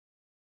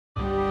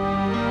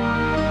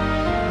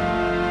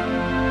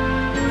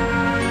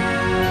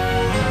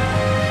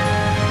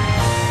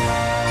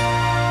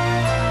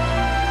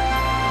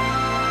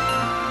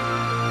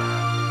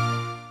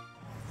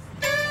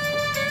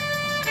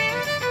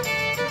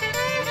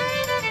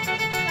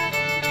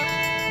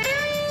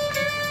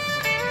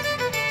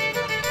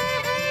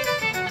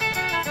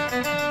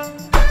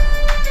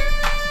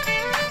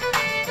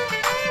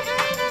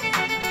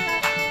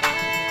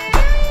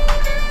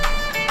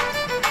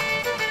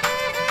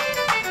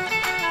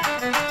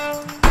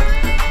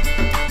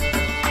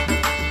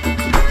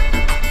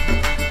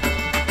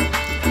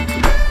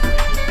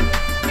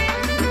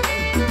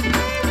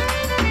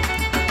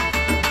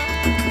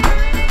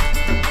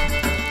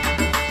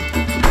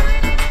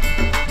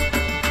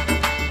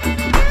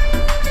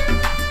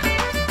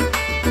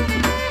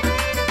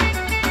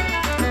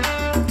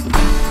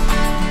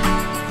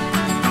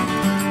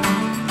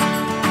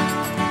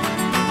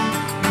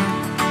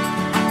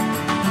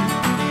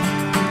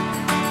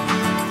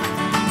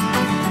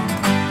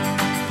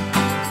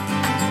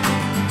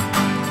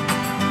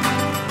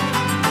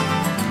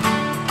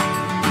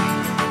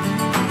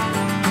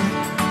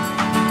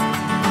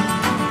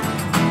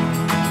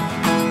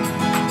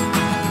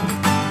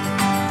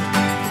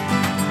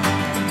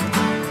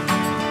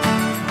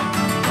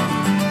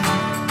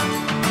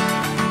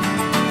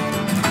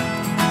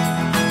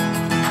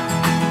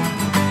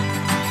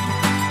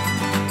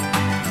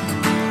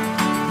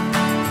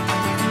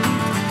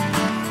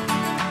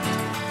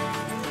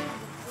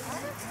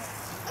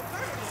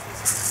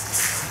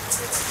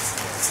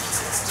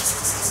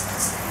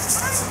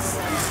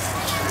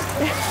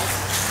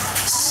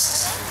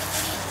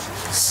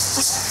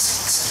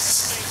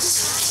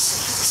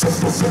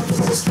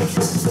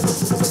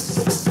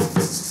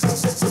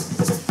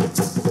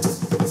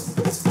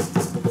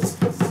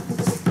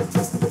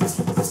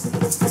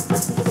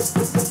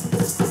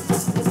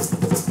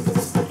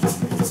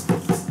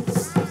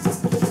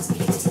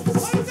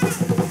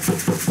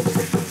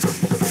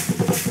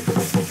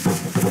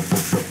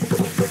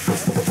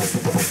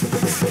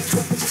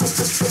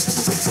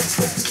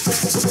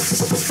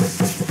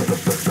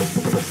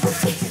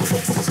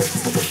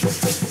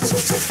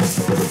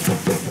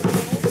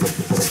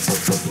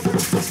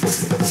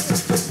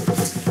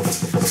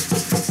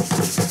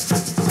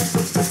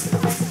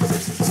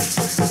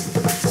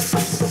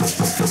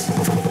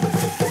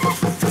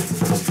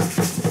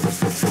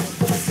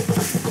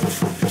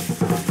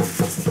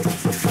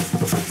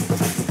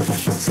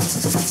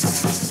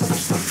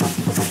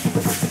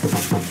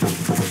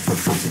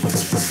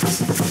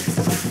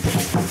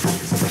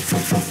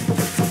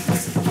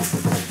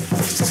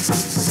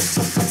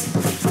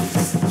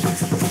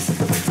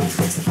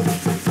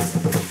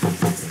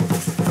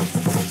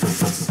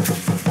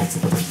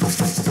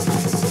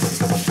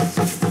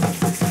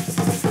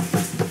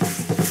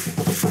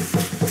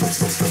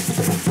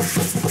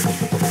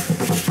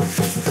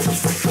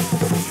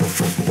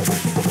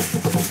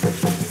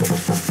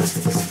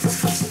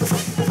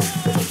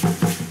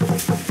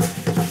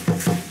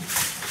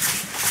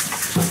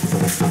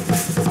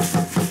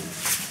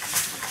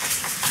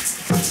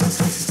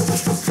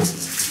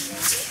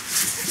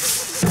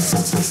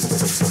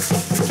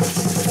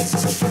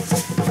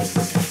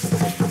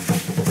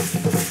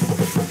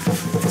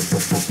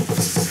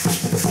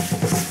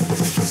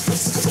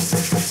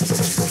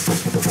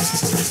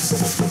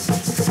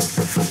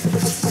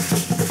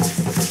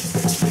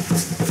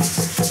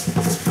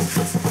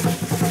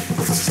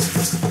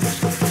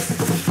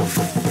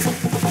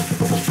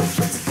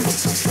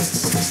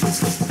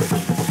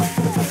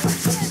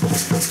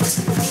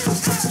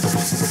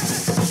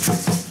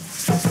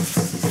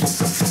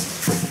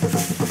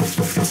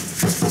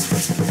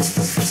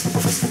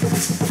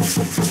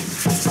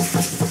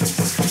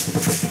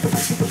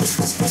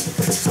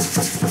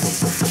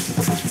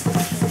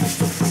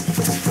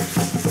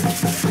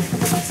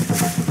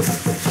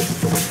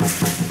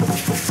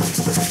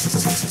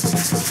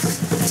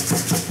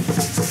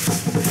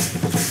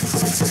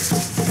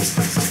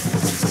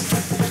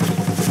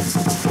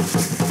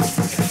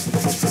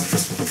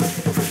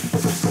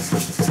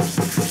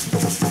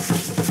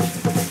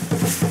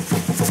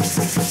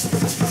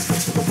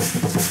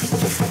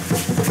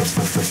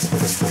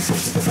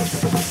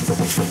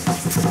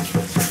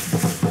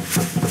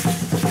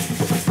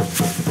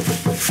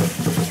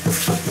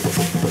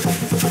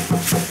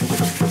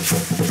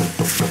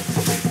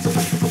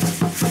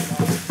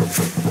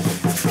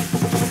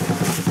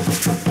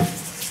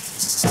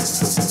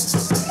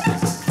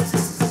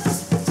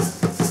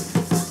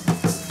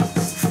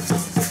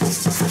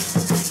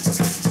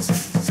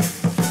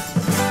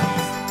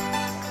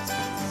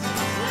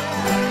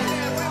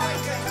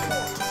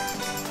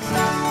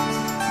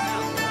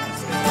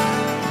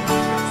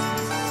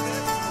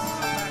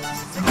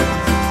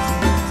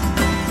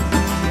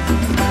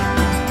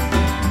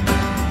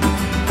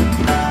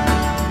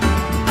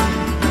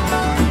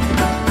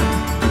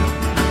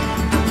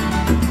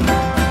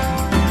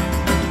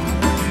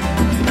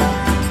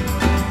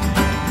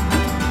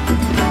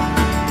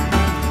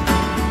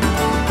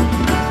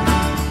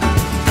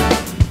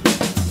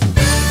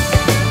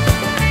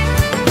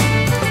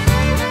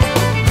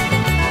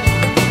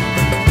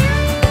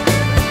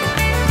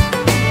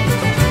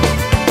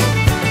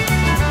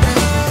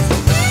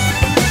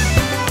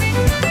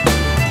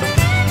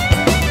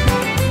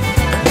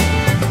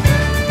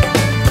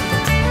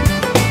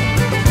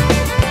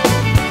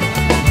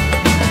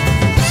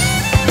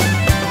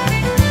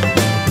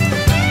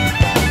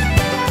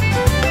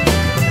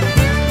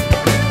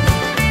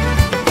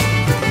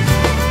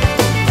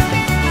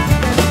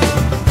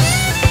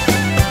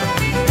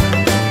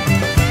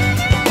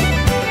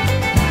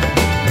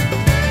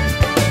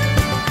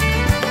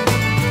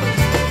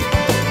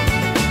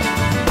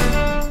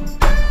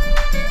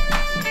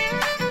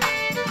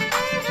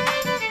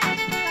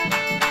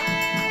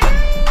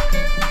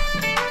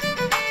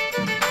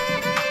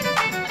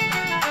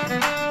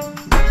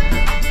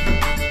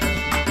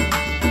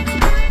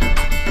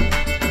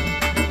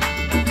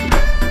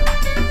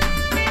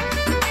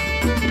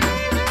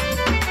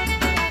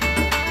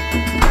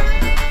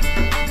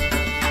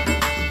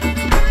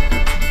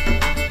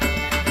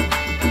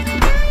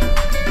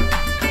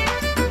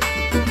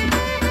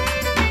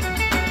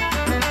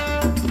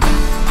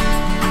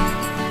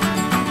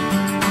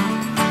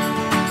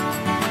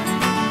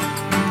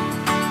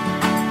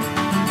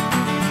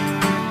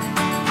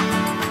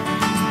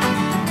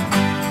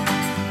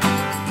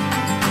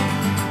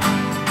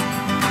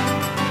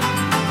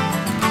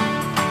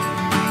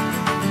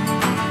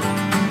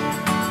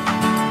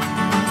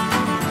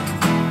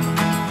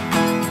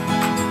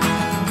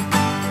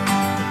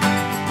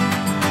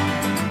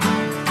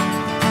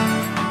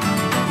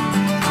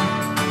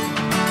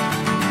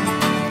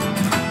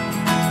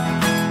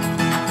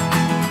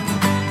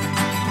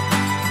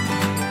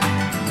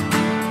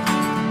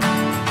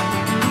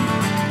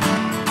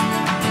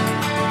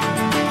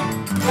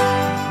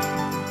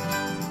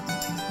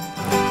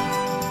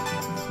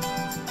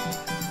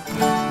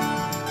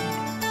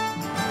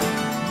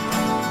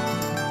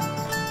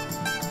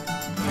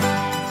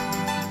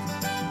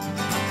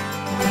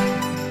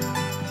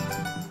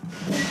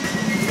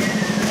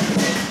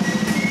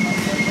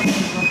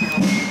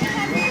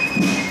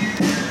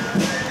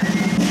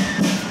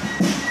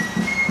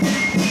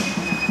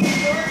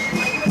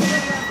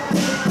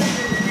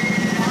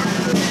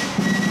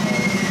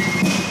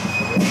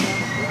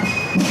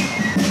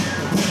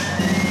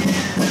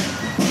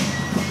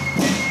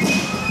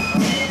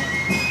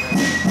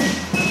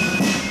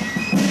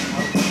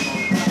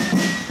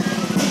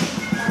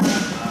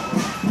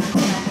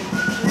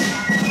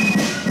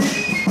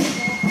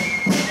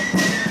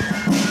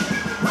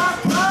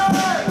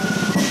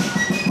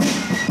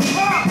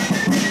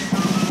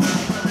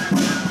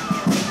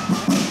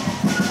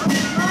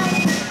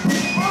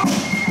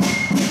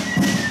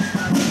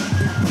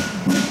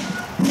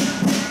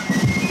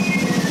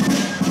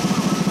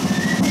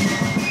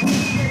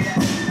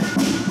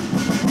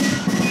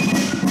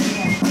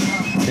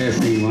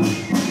Testing one.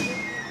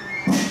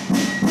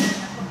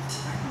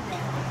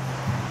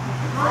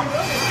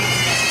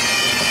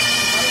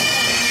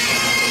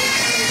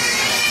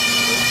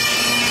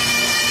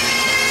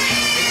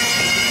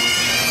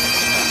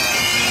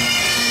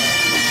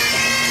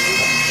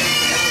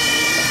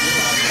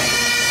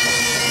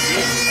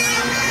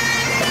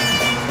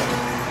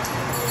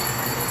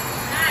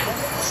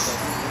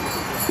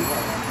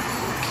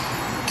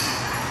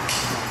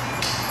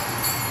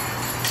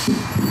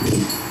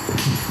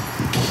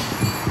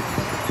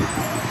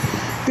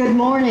 Good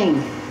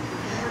morning.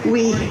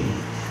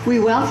 We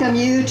welcome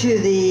you to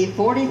the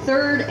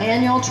 43rd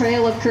Annual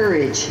Trail of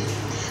Courage.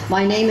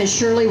 My name is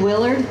Shirley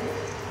Willard.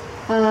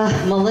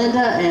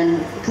 Melinda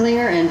and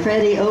Klinger and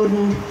Freddie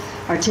Oden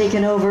are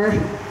taking over.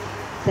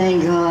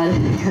 Thank God,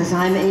 because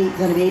I'm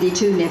going to be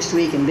 82 next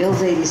week and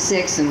Bill's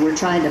 86, and we're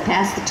trying to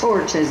pass the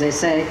torch, as they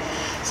say.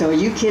 So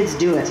you kids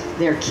do it.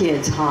 They're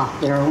kids,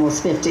 they're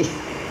almost 50.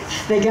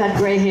 They got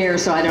gray hair,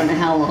 so I don't know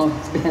how long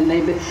it's been.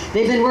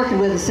 They've been working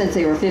with us since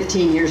they were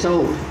 15 years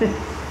old.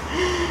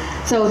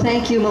 So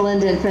thank you,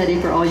 Melinda and Freddie,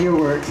 for all your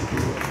work.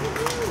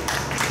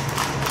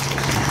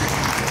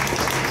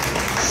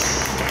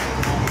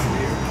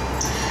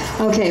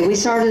 Okay, we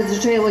started the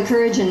Trail of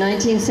Courage in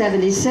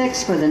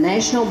 1976 for the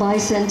National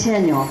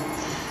Bicentennial.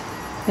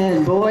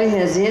 And boy,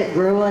 has it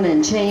grown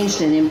and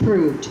changed and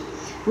improved.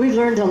 We've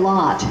learned a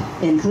lot,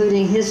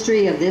 including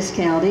history of this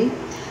county,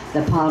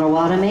 the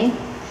Potawatomi,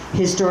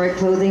 historic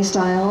clothing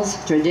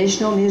styles,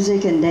 traditional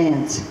music, and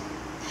dance.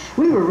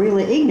 We were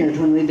really ignorant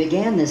when we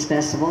began this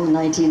festival in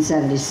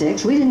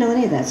 1976. We didn't know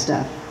any of that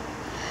stuff.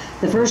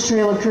 The first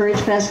Trail of Courage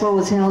Festival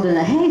was held in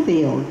a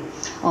hayfield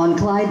on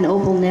Clyde and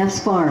Opal Neff's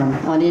farm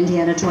on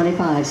Indiana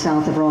 25,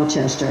 south of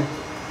Rochester.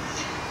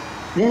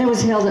 Then it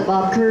was held at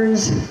Bob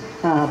Kern's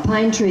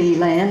pine tree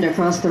land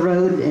across the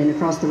road and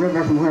across the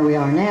river from where we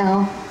are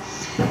now.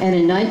 And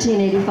in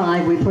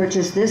 1985, we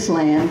purchased this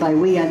land. By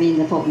we, I mean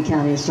the Fulton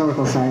County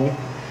Historical Society.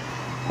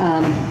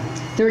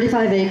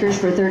 35 acres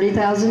for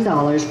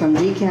 $30,000 from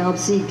DeKalb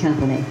Seed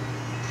Company.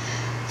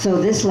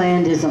 So this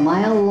land is a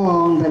mile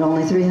long, but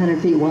only 300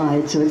 feet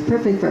wide, so it's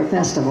perfect for a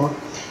festival.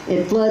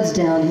 It floods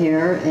down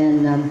here,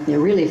 and it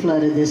really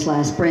flooded this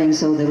last spring,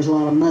 so there was a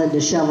lot of mud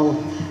to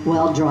shovel,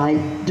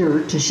 well-dried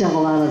dirt to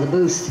shovel out of the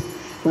booths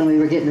when we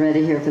were getting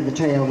ready here for the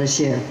trail this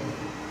year.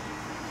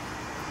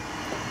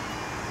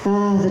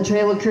 The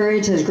Trail of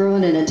Courage has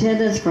grown in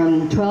attendance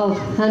from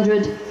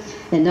 1,200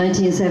 in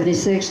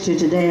 1976 to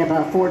today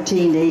about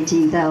 14 to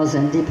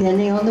 18,000,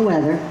 depending on the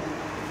weather.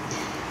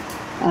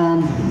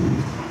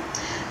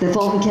 The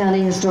Fulton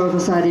County Historical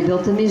Society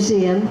built the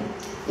museum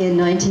in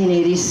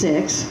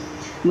 1986,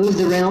 moved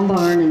the round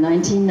barn in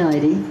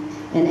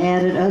 1990, and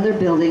added other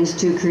buildings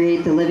to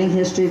create the Living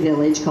History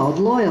Village called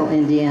Loyal,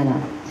 Indiana.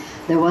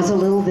 There was a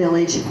little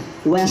village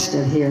west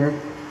of here,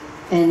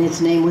 and its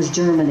name was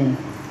Germany,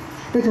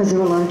 because there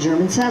were a lot of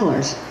German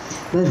settlers.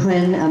 But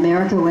when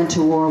America went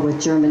to war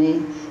with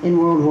Germany in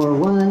World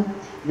War I,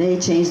 they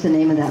changed the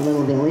name of that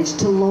little village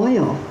to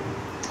Loyal.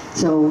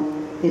 So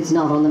it's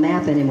not on the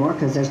map anymore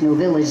because there's no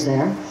village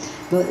there,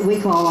 but we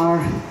call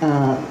our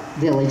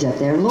village up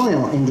there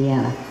Loyal,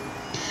 Indiana.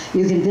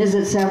 You can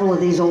visit several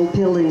of these old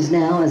buildings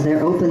now as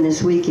they're open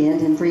this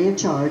weekend and free of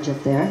charge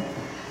up there.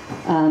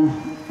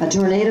 A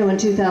tornado in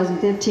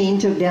 2015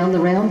 took down the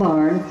round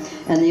barn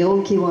and the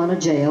old Kewanna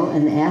Jail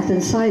and the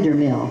Athens Cider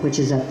Mill, which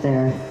is up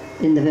there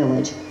in the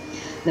village.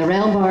 The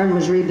round barn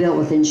was rebuilt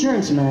with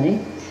insurance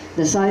money.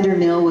 The cider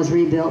mill was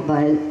rebuilt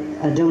by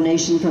a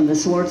donation from the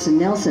Swartz and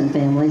Nelson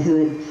family,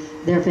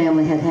 their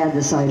family had had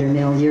the cider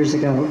mill years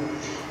ago.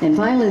 And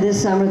finally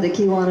this summer, the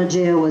Kewanna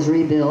Jail was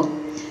rebuilt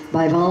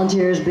by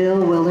volunteers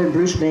Bill Willard,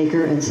 Bruce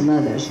Baker, and some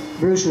others.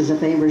 Bruce was a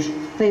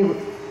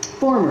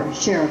former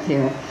sheriff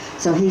here,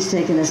 so he's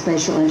taken a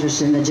special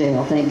interest in the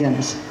jail, thank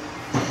goodness.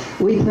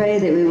 We pray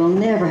that we will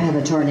never have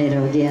a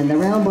tornado again. The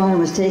round barn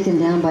was taken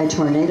down by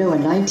tornado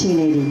in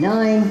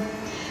 1989,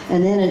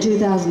 and then in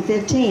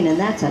 2015, and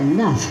that's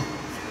enough.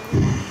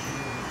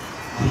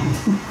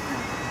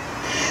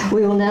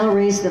 We will now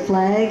raise the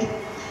flag.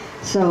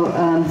 So,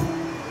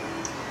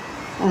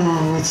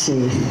 let's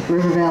see,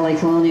 River Valley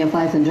Colonial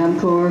Fife and Drum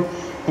Corps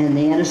and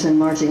the Anderson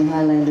Marching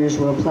Highlanders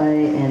will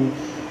play, and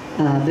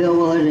Bill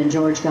Willard and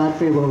George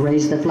Godfrey will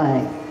raise the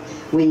flag.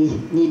 We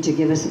need to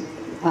give us,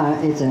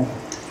 it's a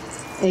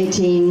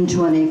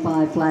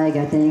 1825 flag,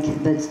 I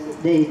think, but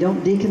they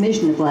don't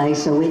decommission the flag,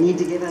 so we need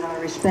to give it our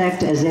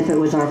respect as if it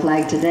was our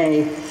flag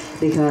today,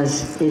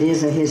 because it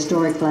is a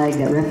historic flag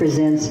that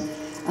represents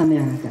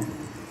America.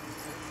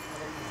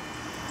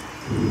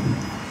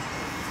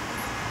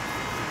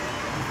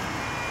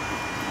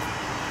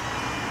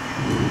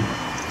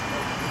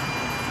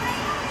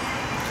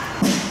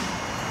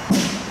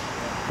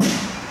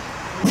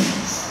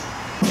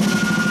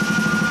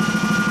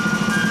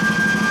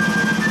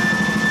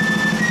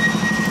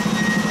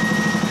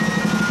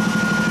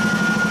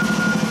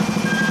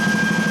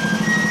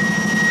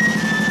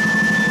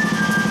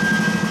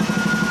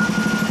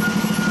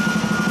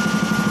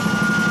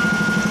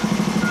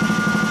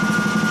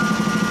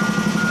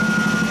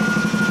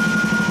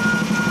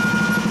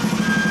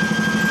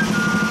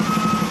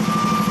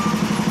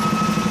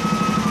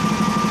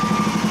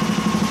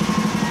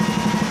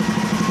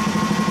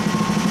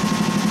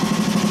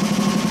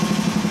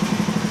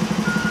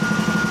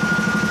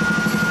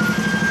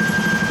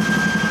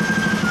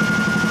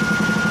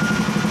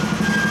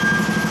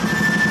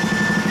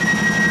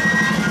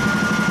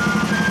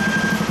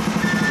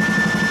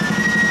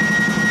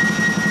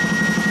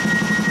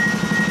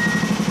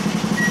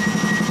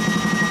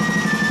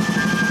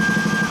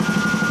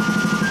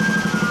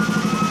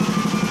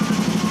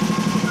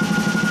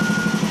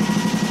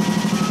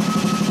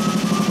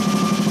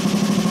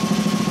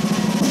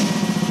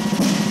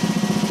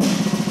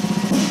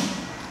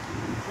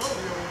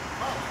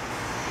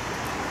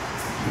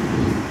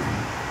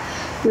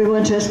 We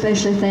want to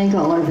especially thank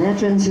all our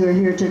veterans who are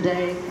here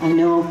today. I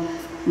know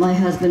my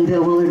husband,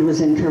 Bill Willard, was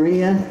in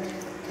Korea,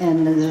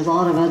 and there's a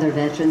lot of other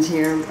veterans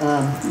here.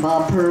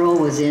 Bob Pearl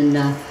was in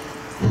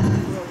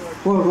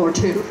World War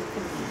II.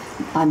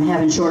 I'm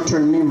having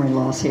short-term memory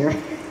loss here.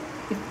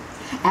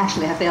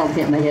 Actually, I fell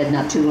hit my head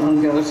not too long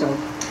ago, so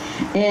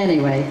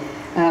anyway,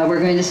 we're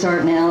going to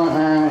start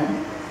now.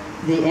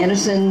 The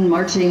Anderson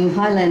Marching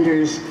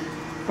Highlanders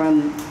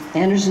from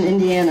Anderson,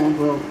 Indiana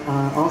will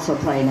also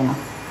play now.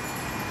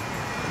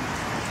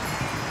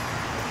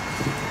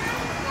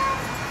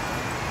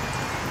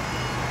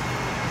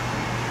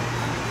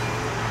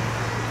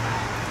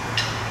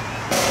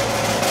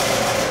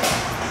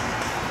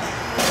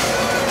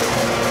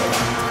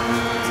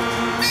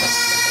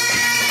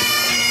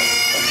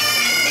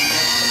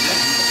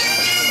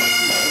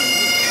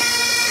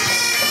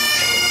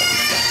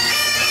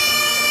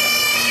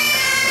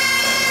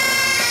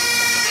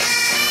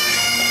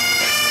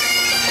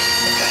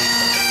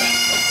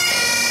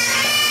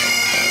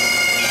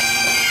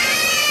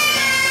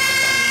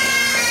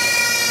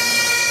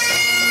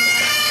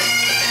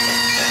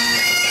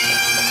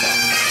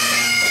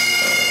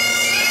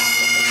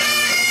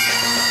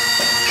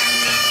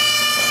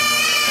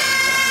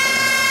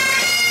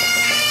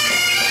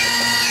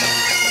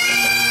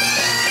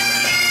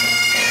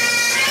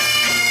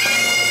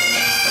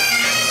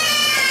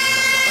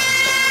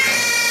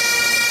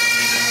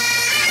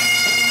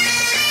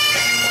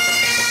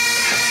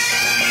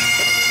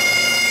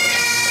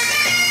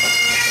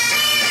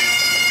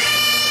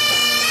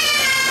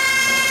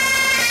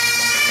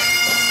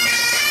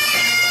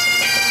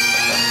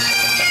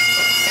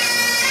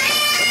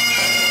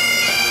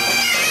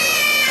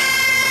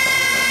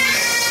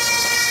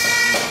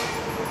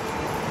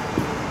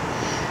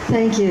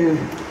 Thank you.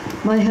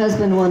 My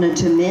husband wanted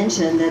to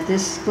mention that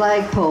this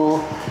flagpole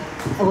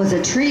was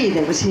a tree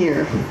that was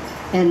here.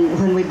 And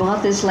when we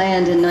bought this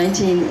land in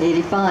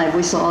 1985,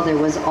 we saw there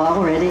was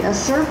already a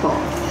circle.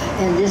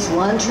 And this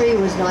one tree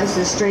was nice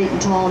and straight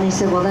and tall, and he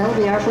said, well, that'll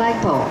be our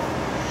flagpole.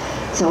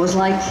 So it was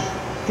like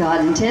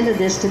God intended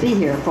this to be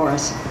here for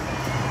us.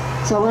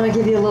 So I want to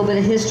give you a little bit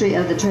of history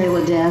of the Trail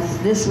of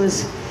Death. This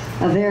was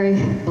a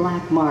very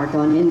black mark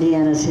on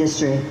Indiana's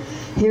history.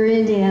 Here,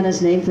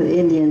 Indiana's named for the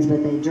Indians,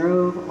 but they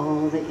drove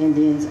all the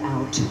Indians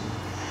out.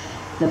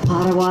 The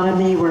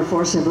Potawatomi were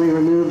forcibly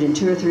removed in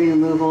 2 or 3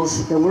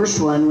 removals. The worst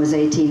one was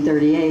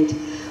 1838,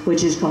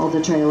 which is called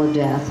the Trail of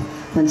Death,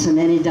 when so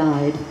many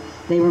died.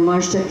 They were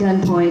marched at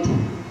gunpoint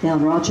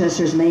down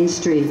Rochester's Main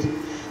Street,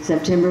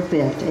 September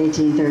 5th,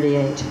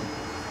 1838.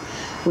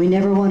 We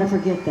never want to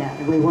forget that.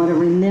 We want to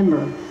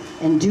remember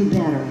and do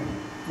better.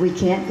 We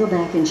can't go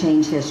back and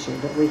change history,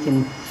 but we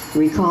can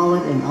recall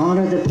it and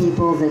honor the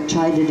people that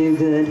tried to do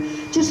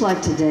good. Just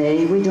like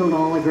today, we don't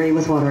all agree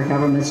with what our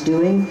government's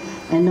doing,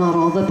 and not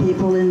all the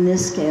people in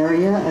this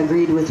area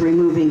agreed with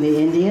removing the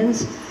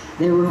Indians.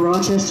 There were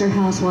Rochester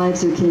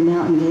housewives who came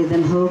out and gave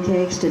them hoe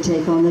cakes to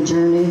take on the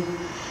journey.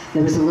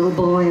 There was a little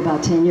boy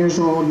about 10 years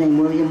old named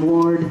William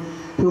Ward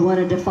who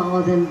wanted to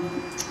follow them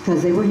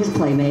because they were his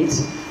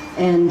playmates.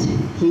 And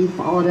he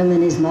followed him,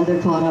 and his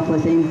mother caught up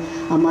with him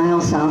a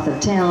mile south of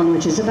town,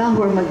 which is about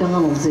where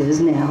McDonald's is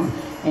now,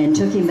 and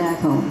took him back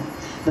home.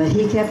 But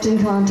he kept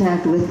in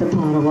contact with the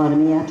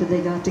Potawatomi after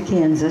they got to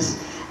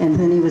Kansas, and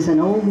when he was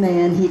an old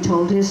man, he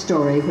told his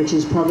story, which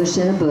is published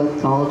in a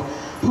book called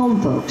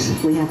Home Folks.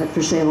 We have it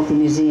for sale at the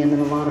museum,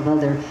 and a lot of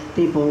other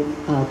people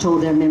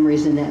told their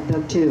memories in that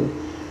book too.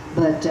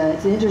 But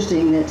it's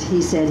interesting that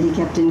he said he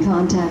kept in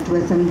contact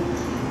with them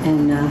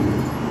and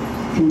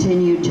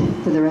continued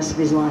for the rest of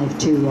his life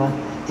to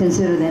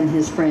consider them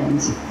his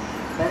friends.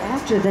 But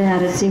after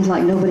that, it seems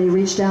like nobody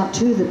reached out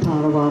to the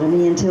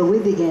Potawatomi until we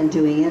began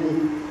doing it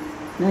in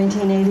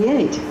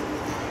 1988.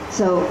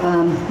 So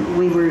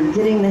we were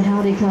getting the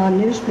Howdy Con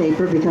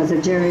newspaper because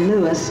of Jerry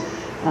Lewis,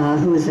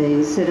 who is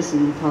a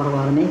citizen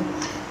Potawatomi.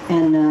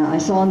 And I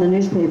saw in the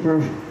newspaper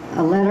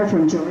a letter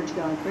from George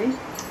Godfrey,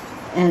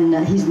 and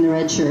he's in the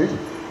red shirt.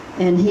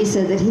 And he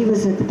said that he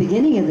was at the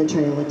beginning of the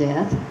Trail of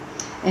Death,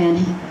 and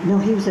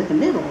he was at the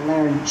middle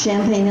there in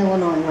Champaign,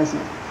 Illinois,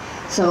 wasn't it?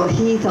 So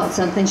he thought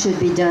something should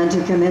be done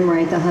to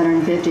commemorate the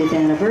 150th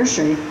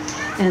anniversary.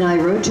 And I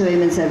wrote to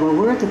him and said, well,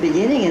 we're at the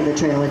beginning of the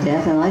Trail of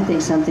Death, and I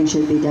think something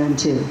should be done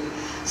too.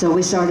 So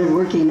we started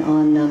working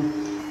on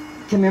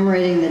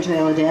commemorating the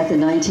Trail of Death in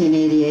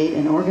 1988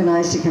 and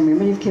organized a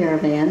commemorative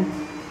caravan.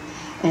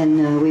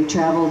 And we've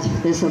traveled,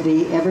 this will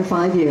be every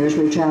 5 years,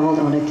 we've traveled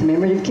on a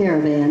commemorative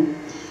caravan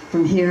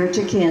from here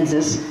to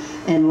Kansas.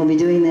 And we'll be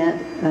doing that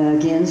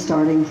again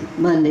starting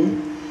Monday,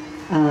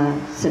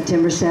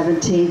 September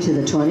 17th to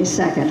the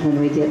 22nd when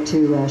we get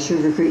to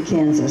Sugar Creek,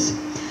 Kansas.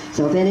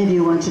 So if any of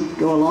you want to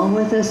go along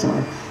with us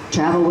or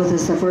travel with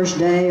us the first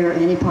day or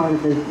any part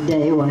of the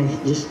day, why,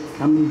 just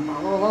come and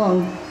follow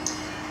along.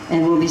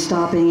 And we'll be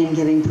stopping and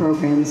giving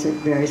programs at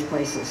various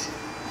places.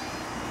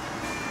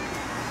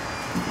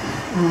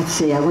 Let's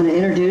see, I want to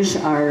introduce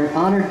our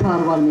honored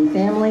Potawatomi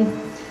family,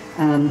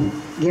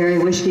 Gary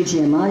Whiskey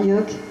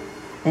Giamayuk,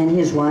 and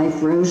his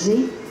wife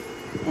Rosie,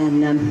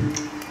 and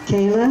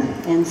Kayla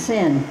and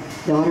Sen.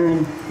 daughter,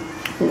 and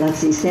let's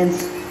see,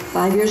 Sen's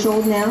 5 years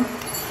old now,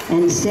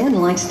 and Sen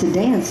likes to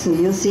dance, so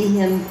you'll see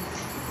him,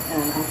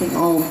 I think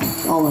all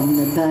of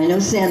them, but I know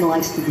Sen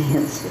likes to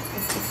dance.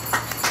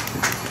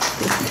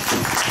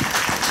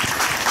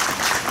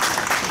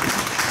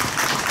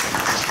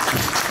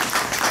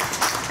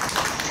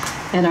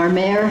 And our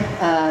mayor,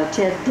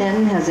 Ted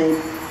Penn, has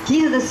a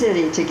key to the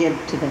city to give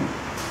to them.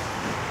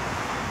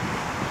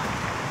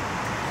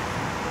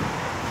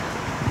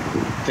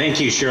 Thank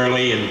you,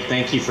 Shirley, and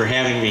thank you for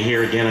having me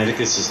here again. I think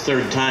this is the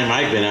third time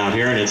I've been out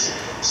here, and it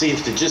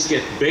seems to just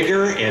get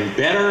bigger and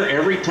better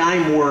every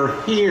time we're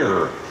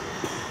here.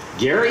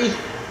 Gary,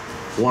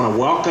 I want to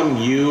welcome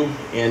you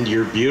and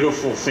your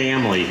beautiful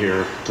family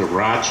here to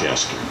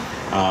Rochester.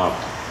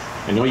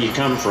 I know you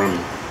come from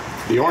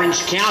the Orange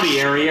County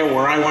area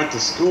where I went to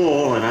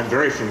school, and I'm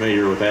very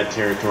familiar with that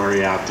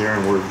territory out there,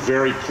 and we're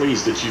very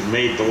pleased that you've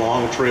made the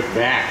long trip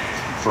back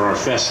for our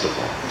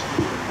festival.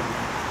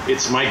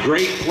 It's my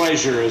great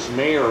pleasure as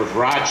mayor of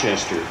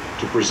Rochester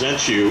to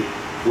present you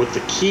with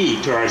the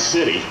key to our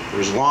city. For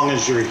as long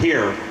as you're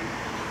here,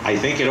 I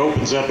think it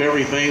opens up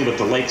everything but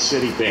the Lake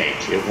City Bank.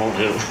 It won't.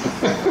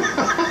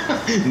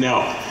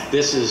 No,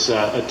 this is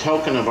a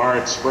token of our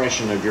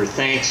expression of your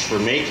thanks for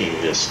making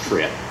this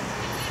trip.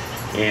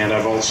 And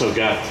I've also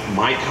got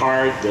my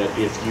card that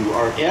if you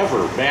are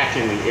ever back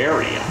in the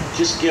area,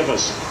 just give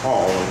us a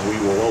call and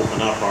we will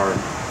open up our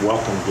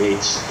welcome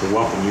gates to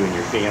welcome you and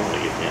your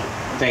family again.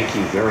 Thank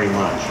you very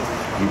much.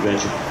 You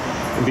betcha.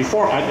 And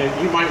before,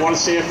 you might want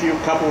to say a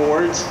couple of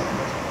words.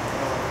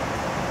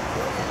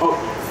 Oh,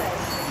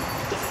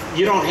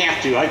 you don't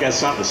have to. I got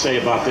something to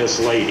say about this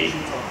lady.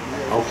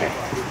 Okay.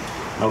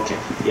 Okay.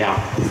 Yeah.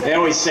 They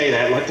always say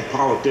that. Let the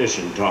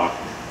politician talk.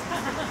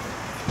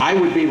 I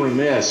would be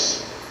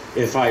remiss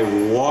if I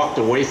walked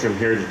away from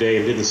here today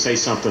and didn't say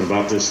something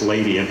about this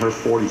lady and her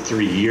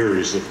 43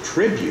 years of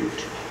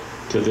tribute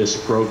to this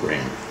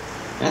program.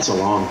 That's a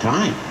long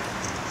time.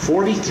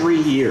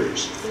 43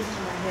 years.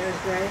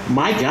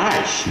 My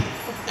gosh.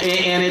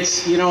 And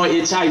it's, you know,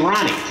 it's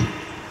ironic.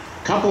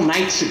 A couple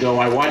nights ago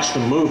I watched a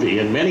movie,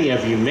 and many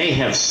of you may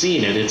have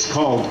seen it. It's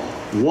called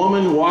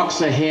Woman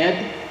Walks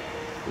Ahead,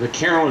 the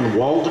Carolyn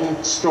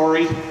Walden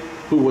story,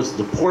 who was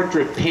the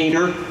portrait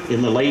painter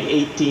in the late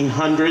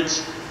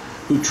 1800s,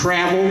 who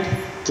traveled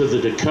to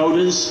the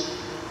Dakotas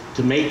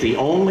to make the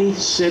only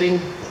sitting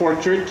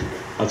portrait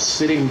of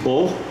Sitting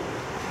Bull.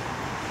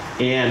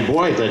 And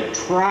boy, the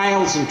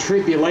trials and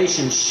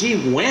tribulations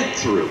she went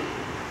through.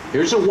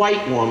 Here's a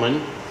white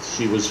woman.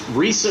 She was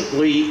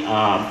recently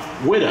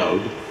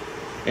widowed,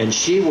 and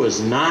she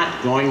was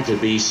not going to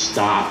be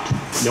stopped.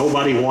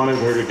 Nobody wanted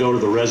her to go to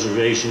the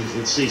reservations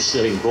and see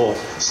Sitting Bull.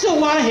 Still a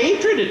lot of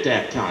hatred at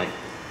that time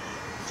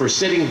for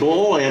Sitting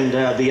Bull and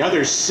the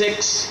other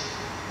 6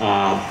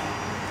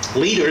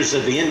 leaders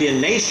of the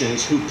Indian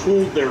nations who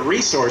pooled their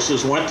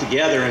resources, went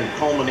together and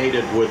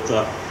culminated with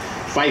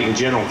fighting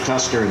General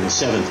Custer and the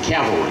 7th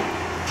Cavalry.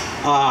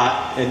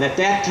 And at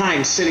that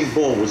time, Sitting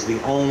Bull was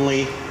the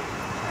only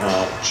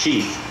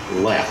chief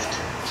left.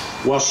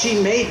 Well,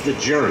 she made the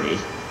journey.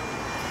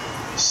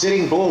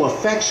 Sitting Bull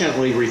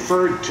affectionately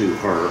referred to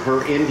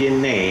her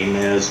Indian name,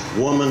 as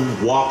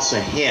Woman Walks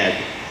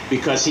Ahead,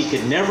 because he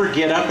could never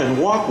get up and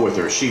walk with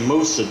her. She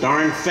moves so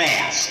darn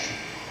fast.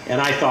 And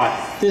I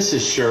thought, this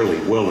is Shirley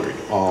Willard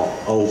all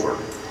over.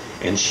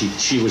 And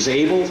she was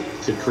able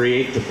to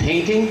create the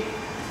painting.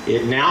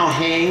 It now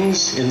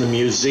hangs in the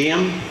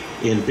museum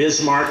in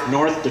Bismarck,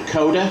 North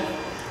Dakota.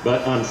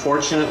 But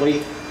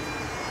unfortunately,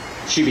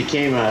 she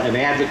became an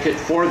advocate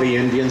for the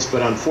Indians,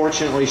 but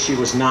unfortunately she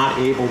was not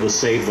able to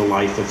save the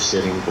life of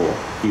Sitting Bull.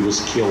 He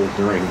was killed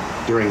during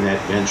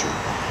that venture.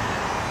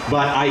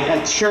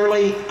 But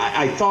Shirley,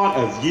 I thought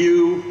of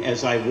you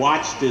as I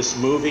watched this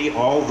movie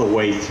all the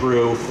way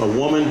through, a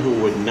woman who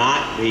would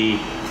not be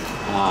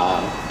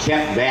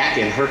kept back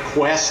in her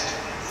quest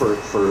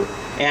for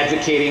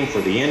advocating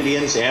for the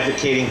Indians,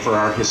 advocating for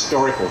our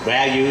historical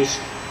values.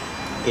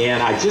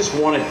 And I just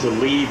wanted to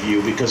leave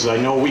you, because I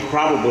know we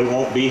probably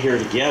won't be here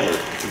together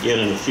again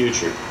in the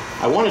future.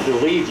 I wanted to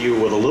leave you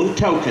with a little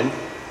token.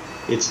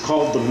 It's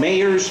called the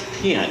Mayor's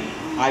Pin.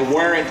 I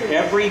wear it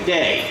every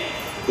day.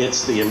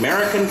 It's the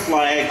American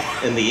flag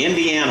and the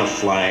Indiana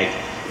flag,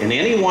 and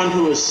anyone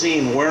who is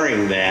seen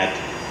wearing that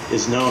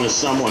is known as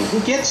someone who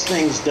gets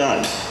things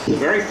done. The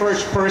very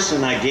first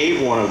person I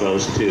gave one of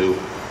those to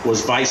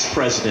was Vice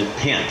President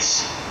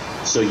Pence.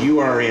 So you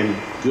are in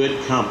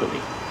good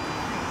company.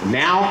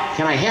 Now,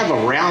 can I have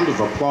a round of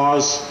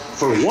applause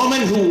for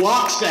Woman Who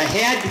Walks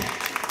Ahead?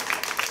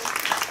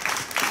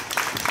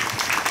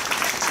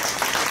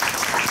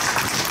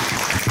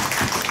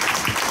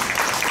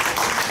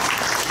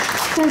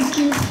 Thank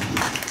you.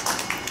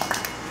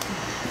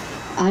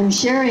 I'm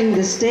sharing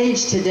the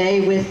stage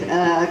today with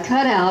a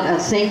cutout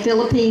of St.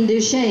 Philippine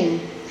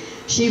Duchesne.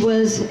 She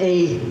was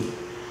a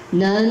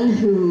nun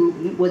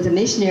who was a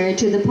missionary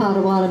to the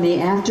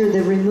Potawatomi after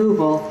the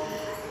removal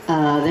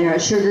there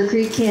at Sugar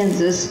Creek,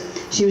 Kansas.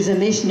 She was a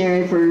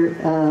missionary for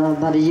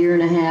about a year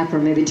and a half, or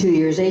maybe 2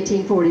 years,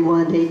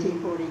 1841 to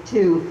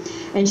 1842.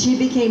 And she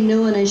became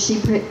known as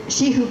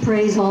She Who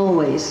Prays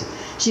Always.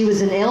 She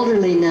was an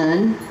elderly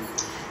nun.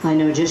 I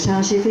know just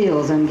how she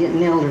feels. I'm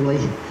getting elderly.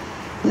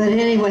 But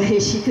anyway,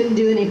 she couldn't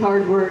do any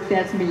hard work.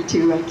 That's me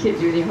too. I can't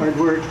do any hard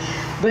work.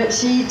 But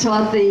she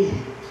taught the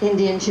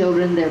Indian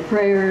children their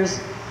prayers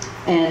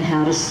and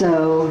how to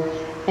sew.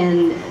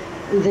 And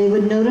they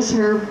would notice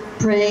her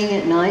praying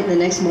at night. The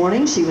next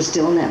morning, she was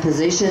still in that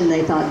position.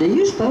 They thought, do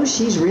you suppose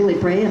she's really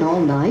praying all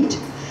night?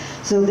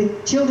 So the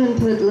children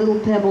put little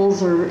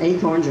pebbles or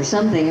acorns or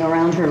something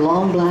around her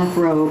long black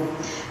robe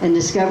and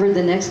discovered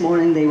the next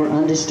morning they were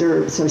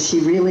undisturbed. So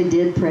she really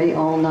did pray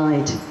all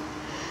night.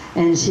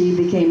 And she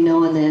became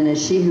known then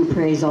as She Who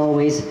Prays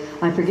Always.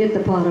 I forget the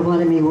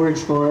Potawatomi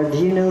words for it.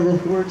 Do you know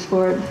the words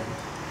for it,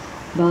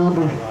 Bob?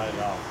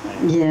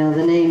 Yeah,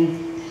 the name.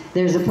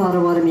 There's a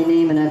Potawatomi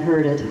name and I've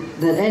heard it.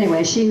 But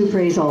anyway, She Who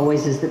Prays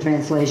Always is the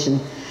translation.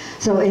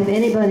 So if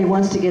anybody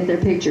wants to get their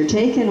picture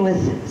taken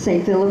with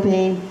St.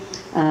 Philippine,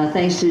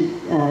 thanks to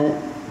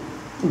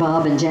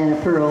Bob and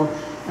Janet Pearl,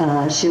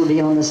 she'll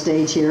be on the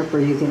stage here for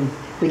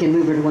we can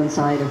move her to one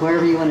side or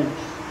wherever you want to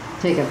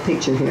take a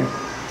picture here.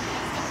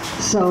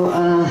 So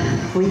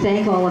we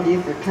thank all of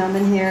you for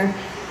coming here,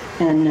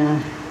 and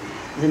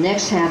the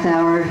next half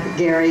hour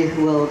Gary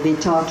will be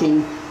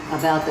talking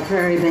about the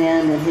Prairie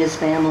Band and his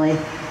family.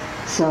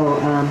 So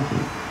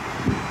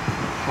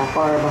how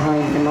far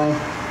behind am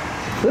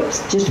I?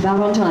 Oops, just about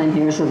on time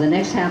here. So the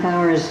next half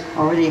hour is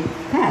already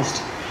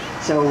passed.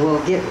 So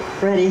we'll get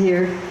ready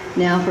here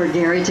now for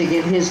Gary to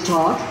give his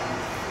talk.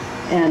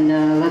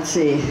 And let's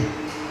see.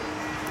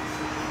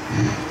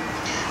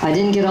 I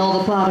didn't get all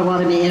the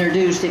Potawatomi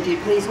introduced. If you'd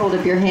please hold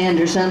up your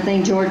hand or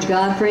something. George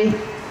Godfrey.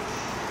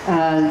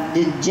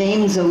 Did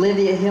James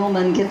Olivia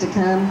Hillman get to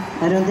come?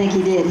 I don't think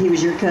he did. He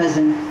was your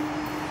cousin.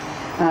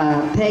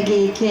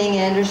 Peggy King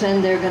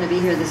Anderson, they're going to be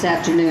here this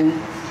afternoon.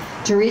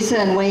 Teresa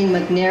and Wayne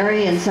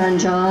McNary and son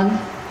John.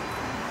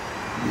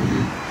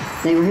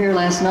 They were here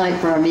last night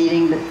for our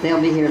meeting, but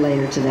they'll be here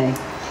later today.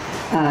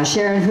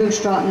 Sharon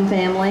Hoogstraten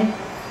family.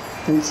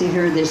 Couldn't see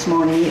her this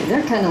morning.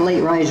 They're kind of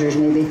late risers,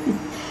 maybe.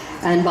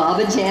 And Bob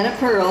and Janet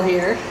Pearl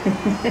here.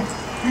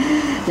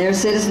 They're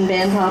Citizen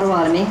Band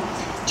Potawatomi.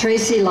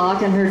 Tracy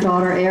Locke and her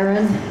daughter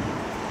Erin.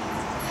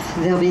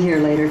 They'll be here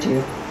later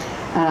too.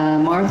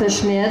 Martha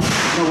Schmidt,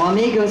 the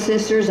Wamigo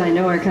sisters, I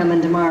know are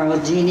coming tomorrow.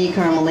 Jeannie,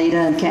 Carmelita,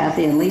 and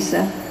Kathy and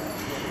Lisa.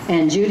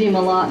 And Judy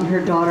Malott and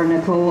her daughter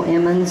Nicole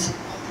Emmons.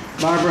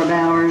 Barbara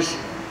Bowers,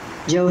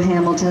 Joe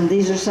Hamilton.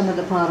 These are some of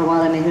the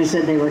Potawatomi who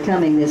said they were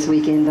coming this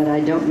weekend, but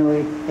I don't know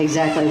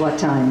exactly what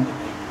time.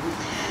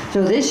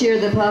 So this year,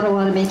 the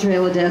Potawatomi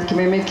Trail of Death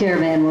Commemorative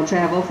Caravan will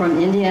travel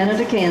from Indiana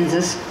to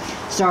Kansas,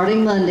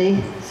 starting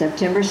Monday,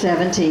 September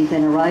 17th,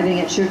 and arriving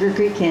at Sugar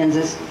Creek,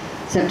 Kansas,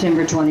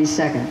 September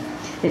 22nd.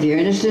 If you're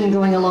interested in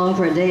going along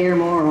for a day or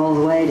more all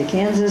the way to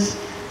Kansas,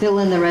 fill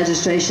in the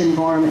registration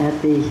form at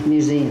the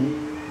museum.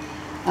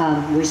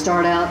 We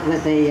start out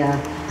with a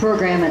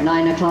program at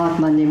 9 o'clock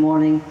Monday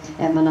morning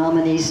at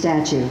Menominee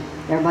Statue.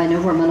 Everybody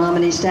know where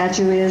Menominee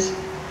Statue is?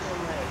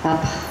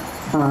 Up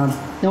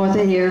north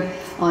of here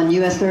on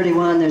US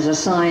 31, there's a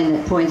sign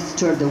that points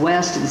toward the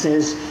west and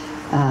says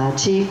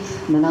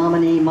Chief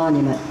Menominee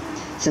Monument.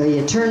 So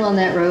you turn on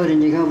that road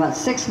and you go about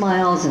 6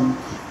 miles, and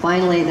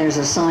finally there's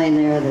a sign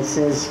there that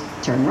says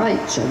turn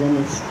right. So then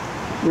it's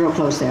real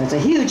close there. It's a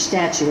huge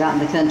statue out in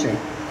the country.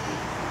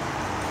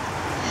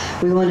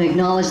 We want to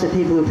acknowledge the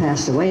people who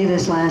passed away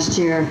this last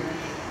year.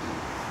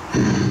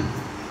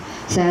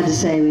 Sad to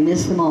say, we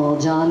miss them all.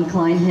 John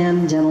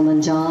Kleinhem,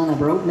 Gentleman John, a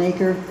rope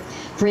maker.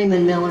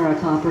 Freeman Miller, a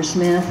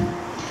coppersmith.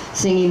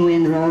 Singing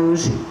Wind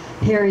Rose.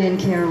 Harry and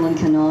Carolyn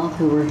Knopf,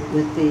 who were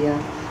with the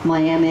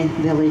Miami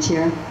Village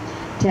here.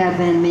 Tab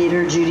Van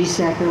Meter, Judy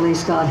Seckerly,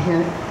 Scott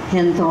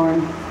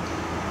Henthorne.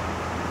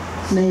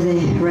 May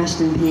they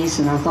rest in peace,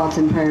 and our thoughts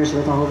and prayers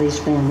with all these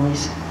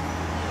families.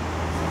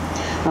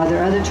 Are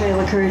there other Trail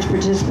of Courage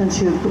participants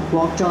who have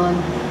walked on?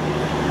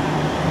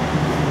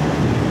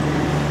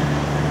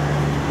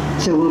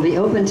 So we'll be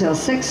open till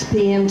 6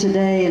 p.m.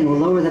 today, and we'll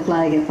lower the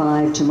flag at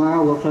 5.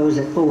 Tomorrow we'll close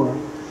at 4.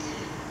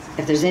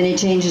 If there's any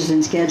changes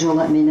in schedule,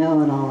 let me know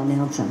and I'll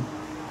announce them.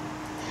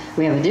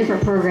 We have a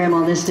different program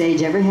on this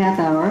stage every half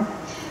hour.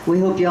 We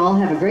hope you all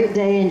have a great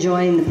day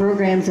enjoying the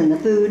programs and the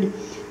food.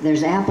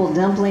 There's apple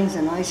dumplings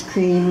and ice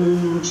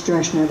cream. Which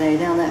direction are they?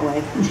 Down that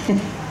way.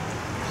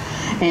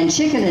 And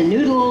chicken and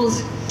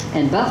noodles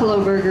and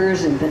buffalo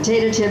burgers and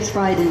potato chips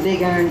fried in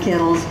big iron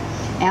kettles.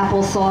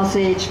 Apple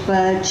sausage,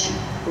 fudge.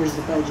 Where's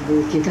the fudge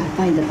booth? You gotta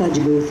find the fudge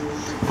booth.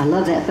 I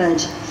love that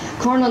fudge.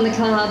 Corn on the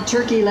cob,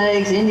 turkey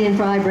legs, Indian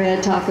fry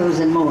bread,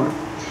 tacos, and more.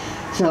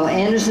 So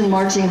Anderson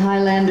Marching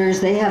Highlanders,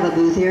 they have a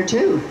booth here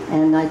too.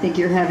 And I think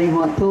you're having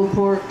what? Pulled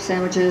pork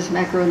sandwiches,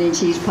 macaroni and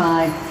cheese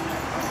pie,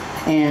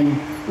 and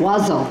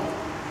Wazo,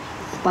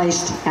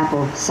 spiced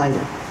apple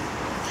cider.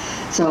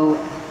 So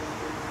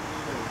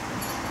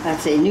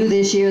that's new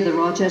this year. The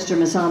Rochester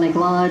Masonic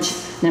Lodge,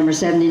 number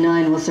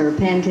 79, will serve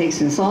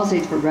pancakes and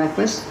sausage for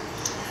breakfast.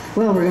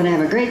 Well, we're going to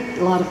have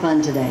a lot of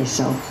fun today,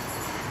 so,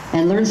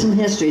 and learn some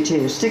history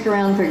too. Stick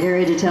around for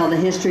Gary to tell the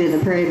history of the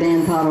Prairie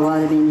Band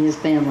Potawatomi and his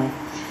family.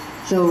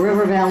 So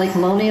River Valley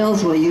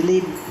Colonials, will you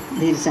lead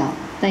us out?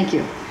 Thank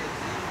you.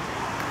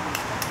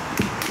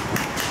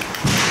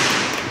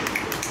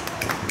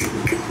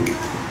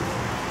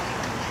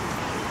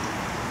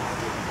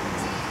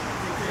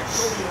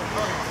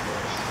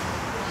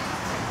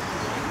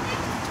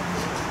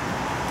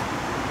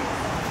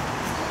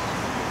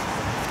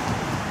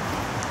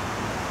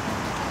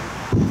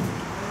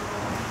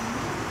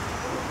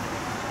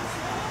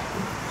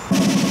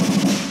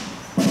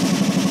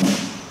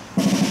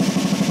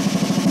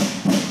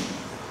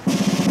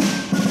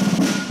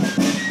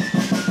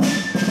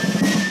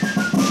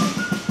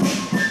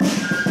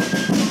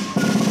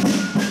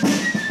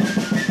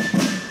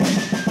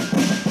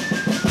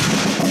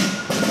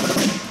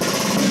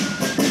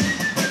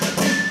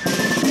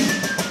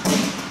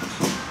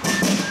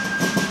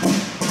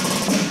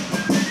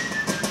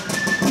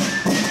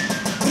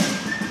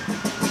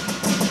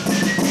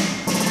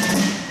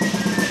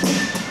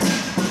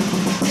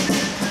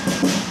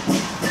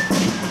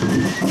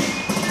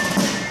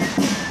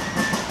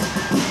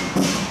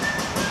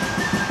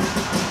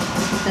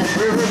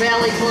 River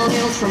Valley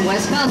Colonials from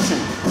Wisconsin.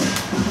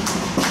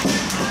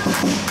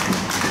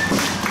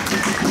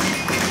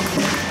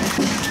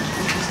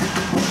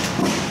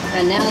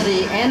 And now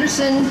the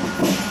Anderson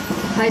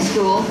High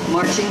School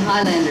Marching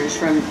Highlanders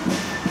from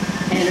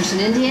Anderson,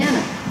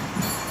 Indiana.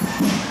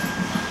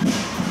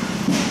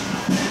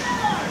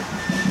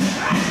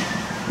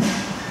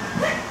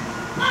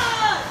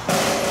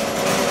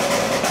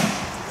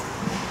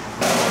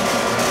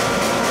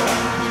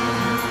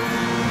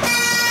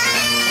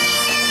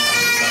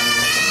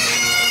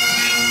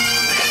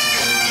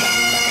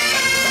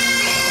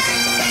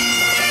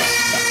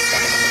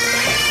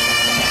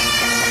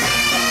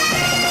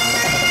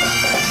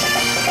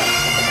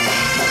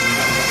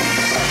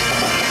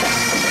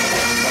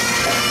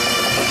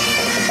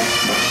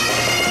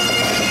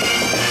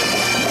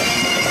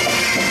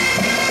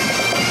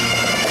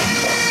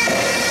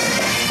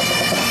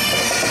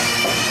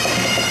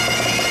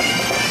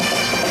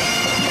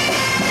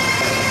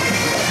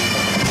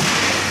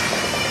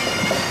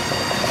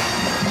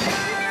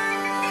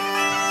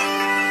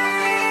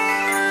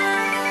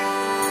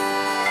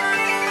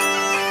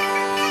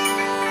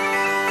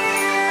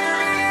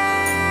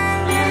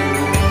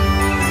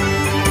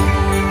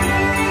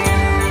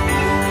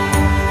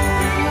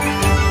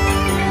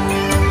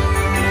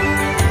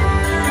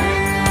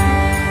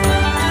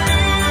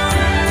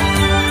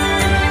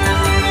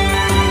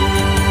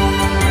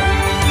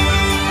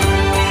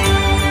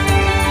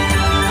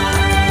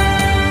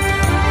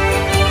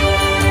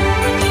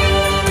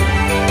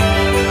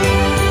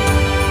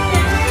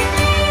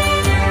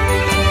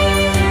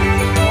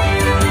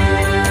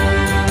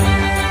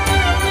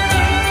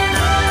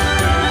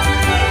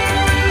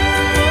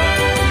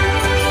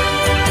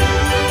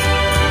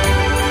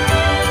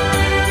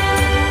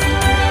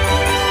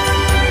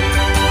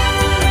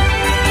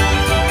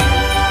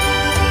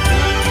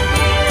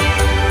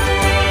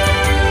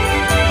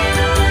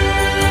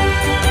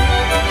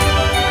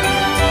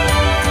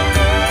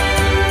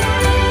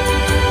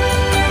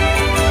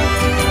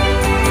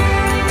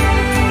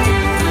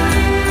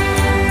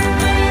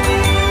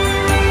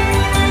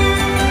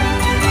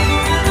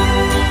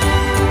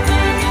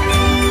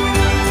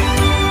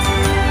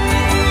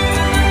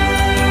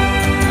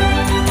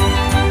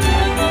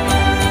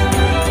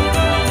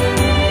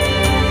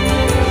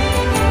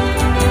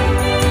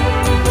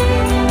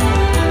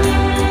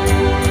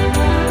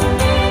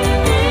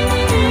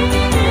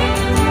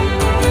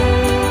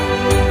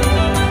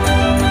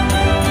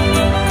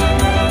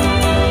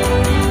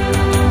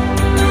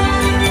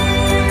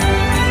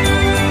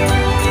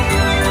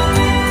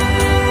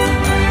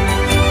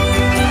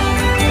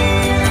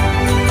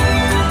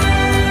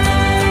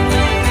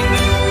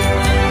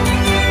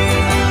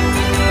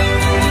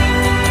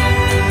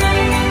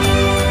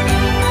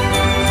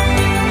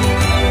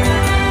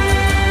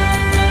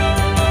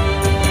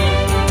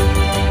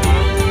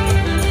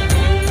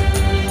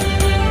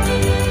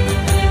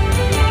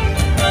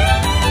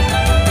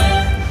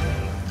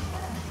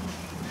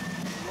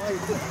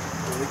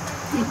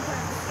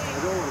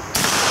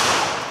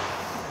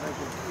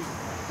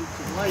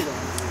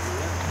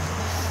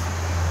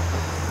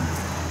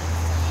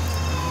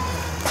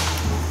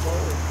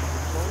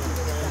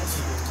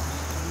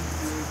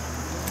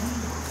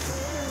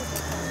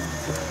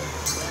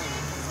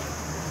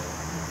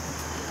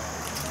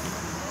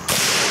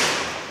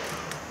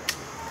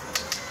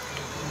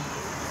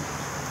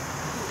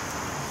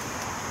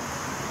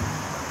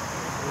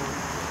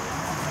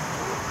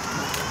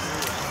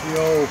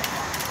 Yo,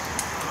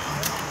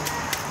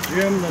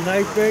 Jim, the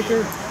night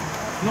baker?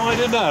 No, I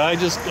did not. I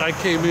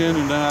came in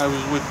and then I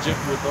was with Jim,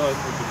 with the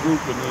group,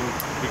 and then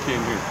we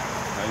came here.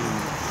 I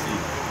didn't see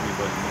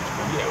anybody much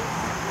come. Yeah.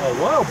 Oh,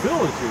 wow,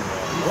 Bill is here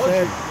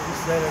now. He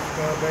said it's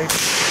gonna bake.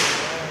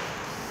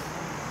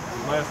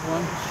 last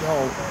one?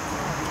 Joe.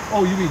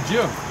 Oh, you mean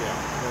Jim?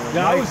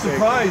 Yeah, I was Night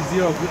surprised,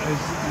 you know,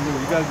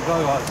 you guys were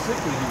talking about how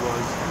sickly he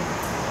was.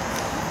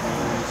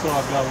 We saw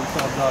him down in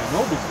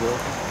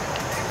Noblesville,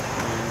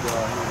 and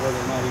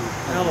whether or not he was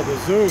Hell of a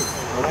zoo.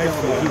 Nice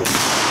Kalamazoo. zoo.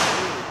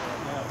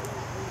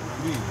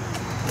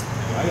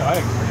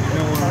 I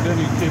when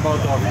he came out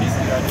off Easy,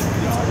 I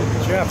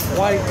didn't. Jeff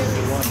White is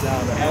the one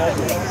down the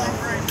Melbourne.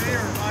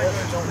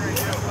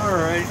 All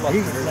right.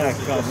 He's not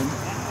coming.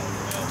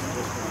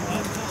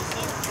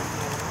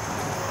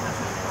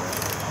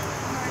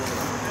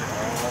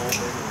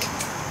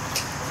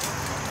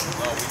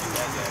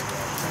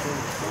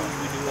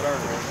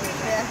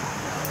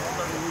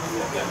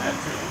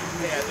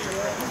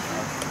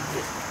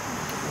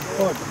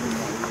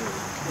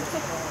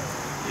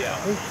 Yeah.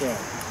 Who's that?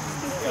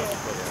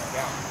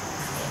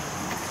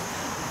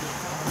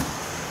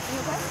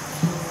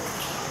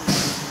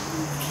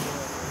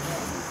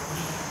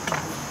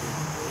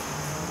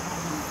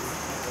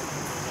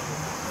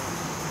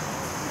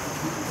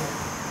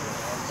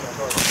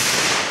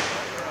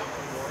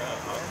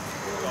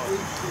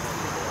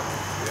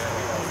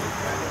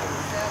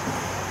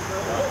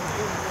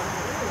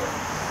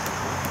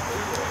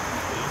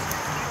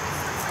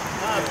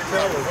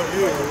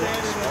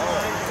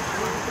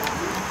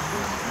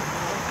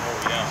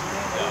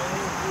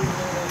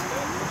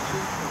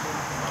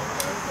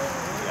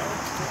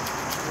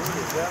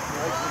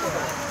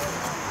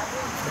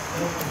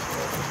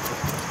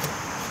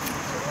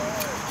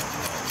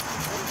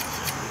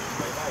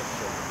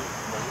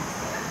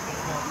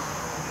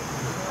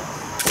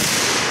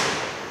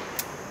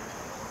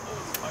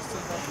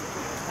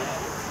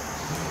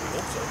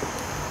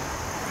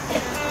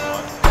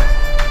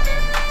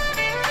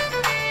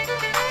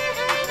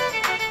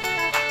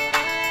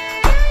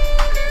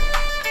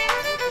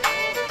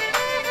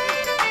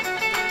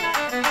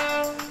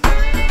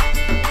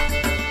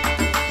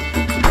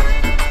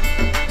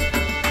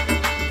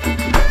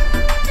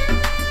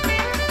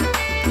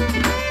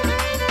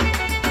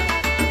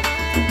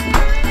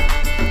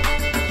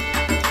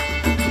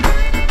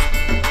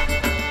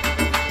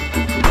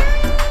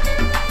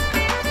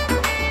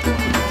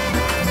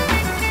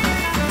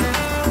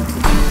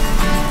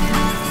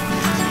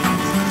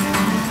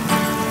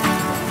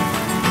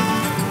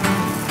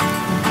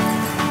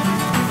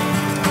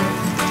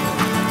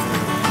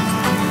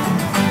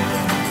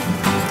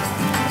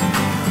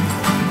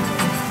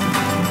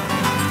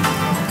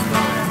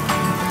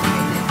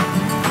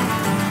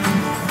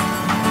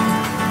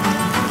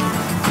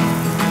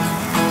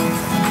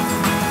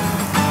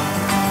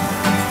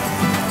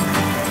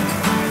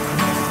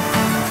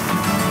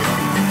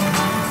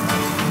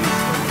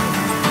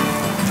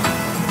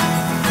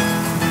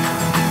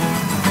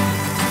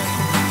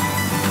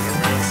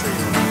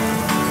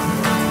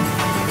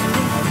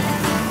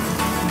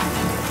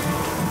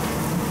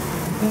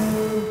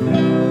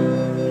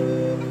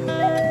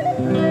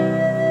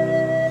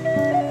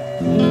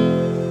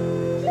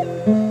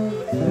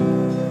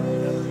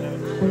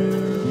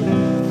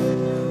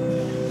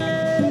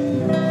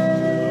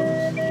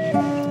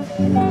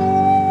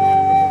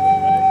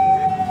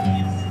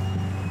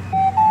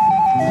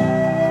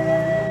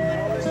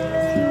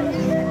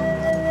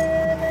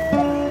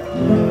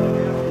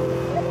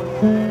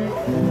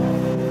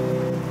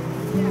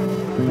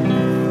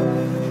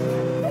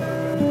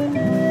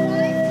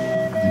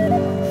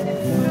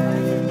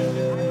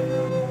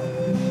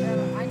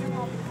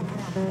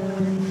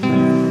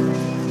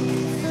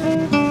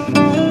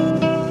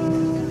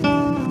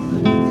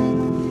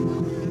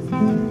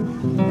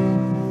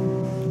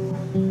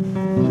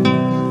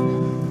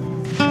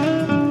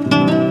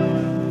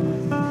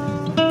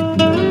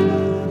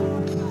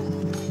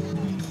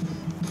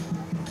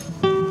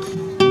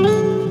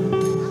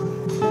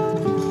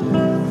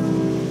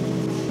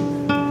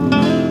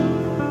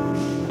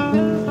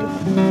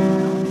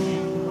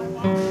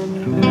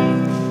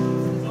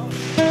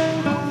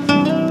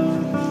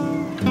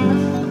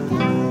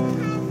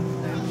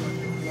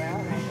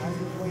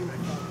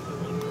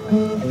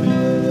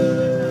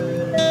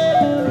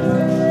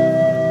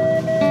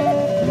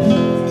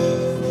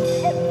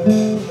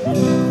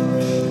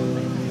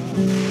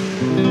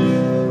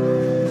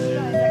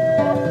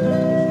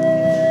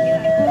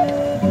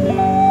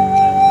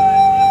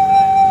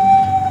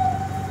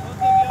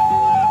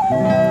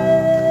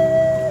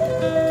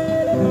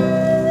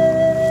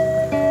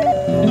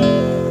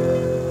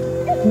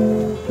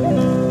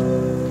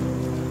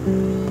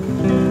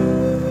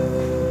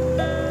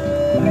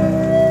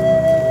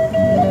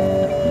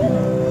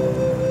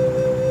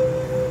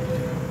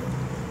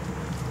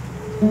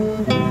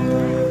 Thank you.